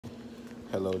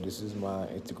Hello, this is my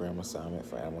Ethogram assignment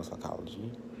for animal psychology.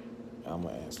 I'm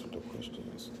gonna answer the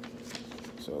questions.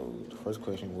 So the first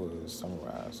question was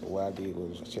summarized. So what I did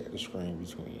was I checked the screen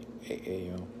between 8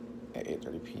 a.m. and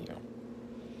 8:30 p.m.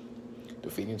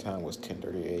 The feeding time was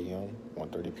 10:30 a.m.,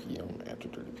 1:30 p.m., and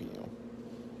 2:30 p.m.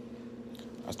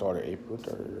 I started April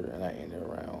 3rd and I ended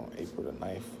around April the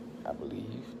 9th, I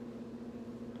believe.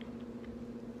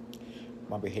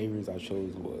 My behaviors I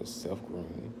chose was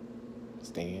self-groom,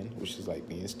 stand, which is like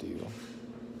being still,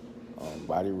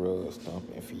 body rub, stump,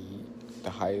 and feed. The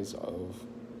highest of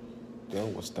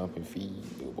them was stump and feed.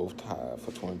 They were both tied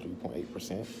for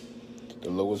 23.8%. The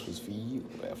lowest was feed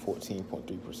at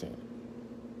 14.3%.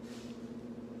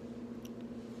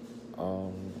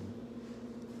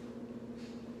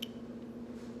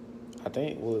 I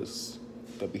think it was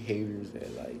the behaviors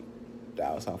that like the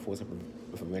outside force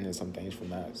preventing some things from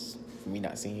me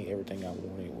not seeing everything I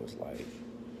wanted was like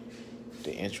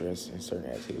the interest in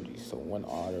certain activities. So one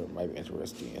otter might be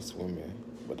interested in swimming,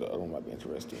 but the other one might be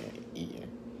interested in eating.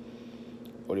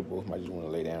 Or they both might just want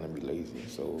to lay down and be lazy.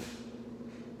 So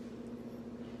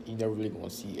you never really gonna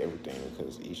see everything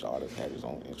because each otter has its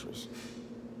own interests.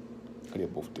 Because they're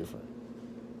both different.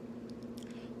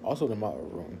 Also the amount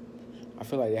of room. I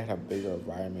feel like they had a bigger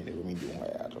environment than me doing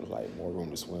like otters, like more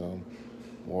room to swim,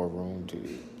 more room to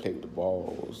play with the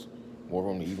balls, more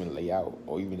room to even lay out,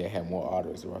 or even they had more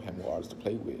otters, or had more otters to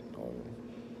play with.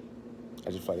 I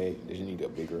just feel like they just need a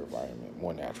bigger environment,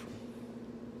 more natural.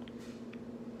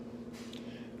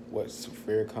 What's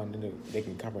fair content they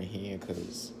can comprehend,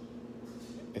 because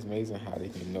it's amazing how they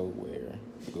can know where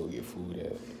to go get food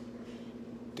at.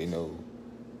 They know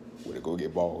where to go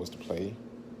get balls to play.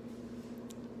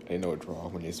 They know to draw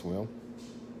when they swim.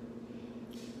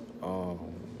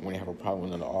 When they have a problem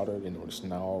with another otter, they know to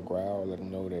snarl, growl, let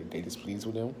them know that they displeased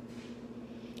with them.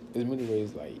 There's many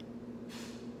ways like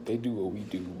they do what we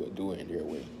do, but do it in their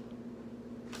way.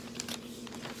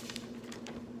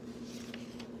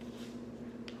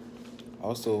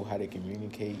 Also, how they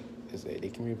communicate is that they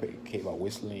communicate by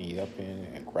whistling, yelping,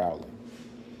 and growling.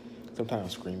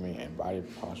 Sometimes screaming and body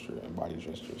posture and body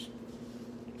gestures.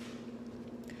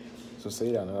 So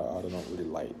say that another otter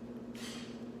don't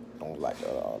like the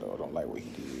other otter or don't like what he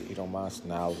did. He don't mind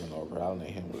snarling or growling at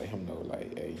him, let him know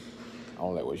like, hey, I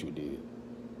don't like what you did.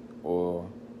 Or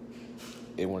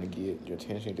they want to get your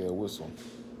attention, they'll whistle.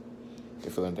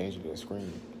 They feel in danger, they'll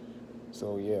scream.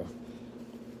 So yeah.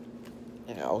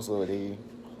 And also they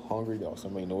hungry, they also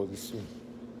make noises too.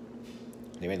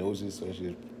 They make noises such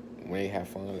as when they have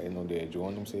fun, they know they're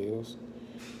enjoying themselves.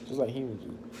 Just like humans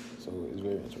do. So it's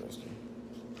very interesting.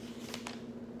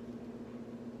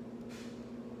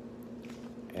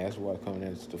 And that's why coming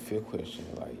into the fifth question,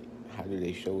 like, how do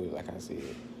they show it? Like I said,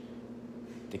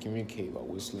 they communicate by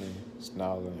whistling,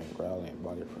 snarling, and growling, and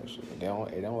body pressure. If they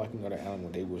don't like another animal,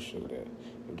 they will show that.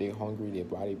 If they're hungry, their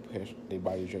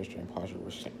body gesture and posture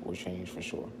will change for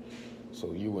sure.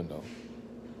 So you will know.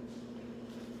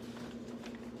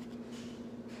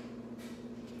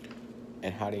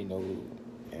 And how they know,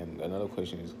 and another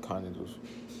question is cognitive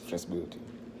flexibility.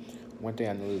 One thing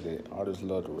I know is that otters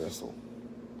love to wrestle.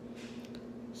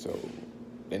 So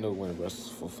they know when to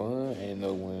wrestle for fun and they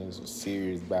know when it's a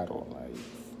serious battle. Like,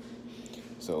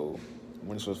 so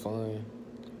when it's for fun,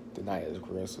 they're not as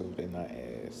aggressive, they're not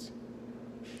as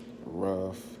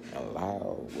rough and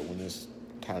loud. But when it's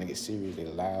kind of get serious, they're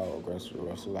loud, aggressive,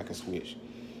 wrestle like a switch.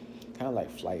 Kind of like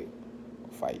flight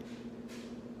or fight.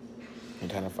 In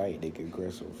kind of fight, they get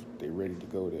aggressive, they're ready to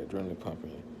go, they're adrenaline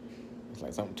pumping. It's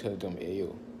like something tells them, hey,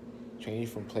 yo, change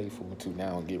from playful to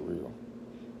now get real.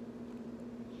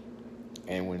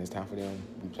 And when it's time for them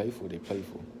to be playful, they're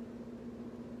playful.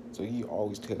 So you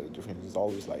always tell the difference. It's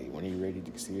always like when they're ready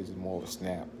to get serious, it's more of a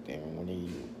snap. Then when they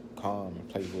calm and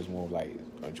playful, it's more of like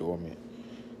enjoyment.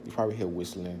 You probably hear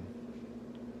whistling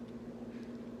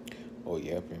or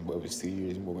yapping, but if it's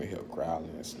serious, you more hear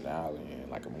growling and snarling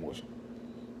and like a more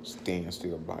stand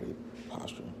still body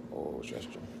posture or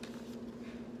gesture.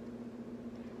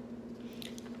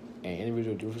 And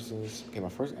individual differences. Okay, my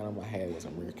first animal I had was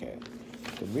a meerkat.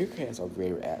 The meerkats are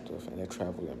very active and they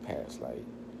travel in packs. Like,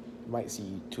 you might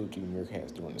see 2 or 3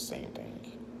 meerkats doing the same thing.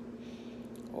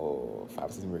 Or 5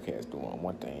 or 6 meerkats doing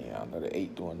one thing, another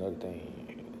 8 doing another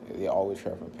thing. They always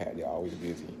travel in packs, they're always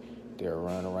busy. They'll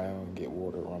run around, get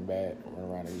water, run back, run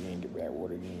around again, get back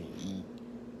water again, eat,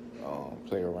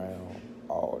 play around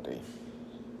all day.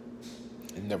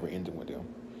 It's never ending with them.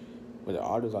 But the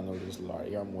otters I noticed, like,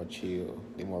 they are more chill,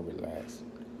 they're more relaxed.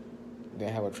 They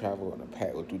have a travel in a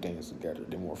pack or do things together.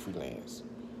 They're more freelance.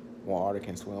 One otter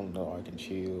can swim, another otter can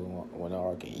chill, one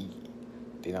otter can eat.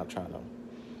 They're not trying to.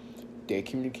 They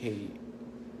communicate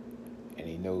and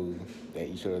know that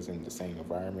each other's in the same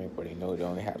environment, but they know they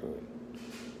only have to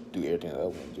do everything the other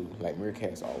one do. Like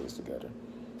meerkats are always together,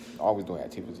 always doing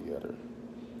activities together.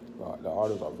 But the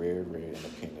otters are very, very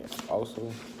independent.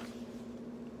 Also,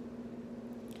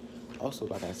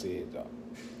 like I said,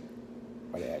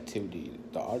 by the activity,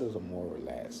 the otters are more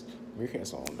relaxed.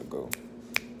 Meerkats are on the go.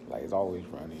 Like it's always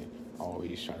running,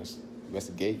 always trying to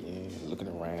investigating, looking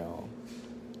around.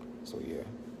 So yeah,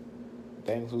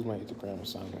 that includes my Ethogram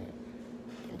assignment.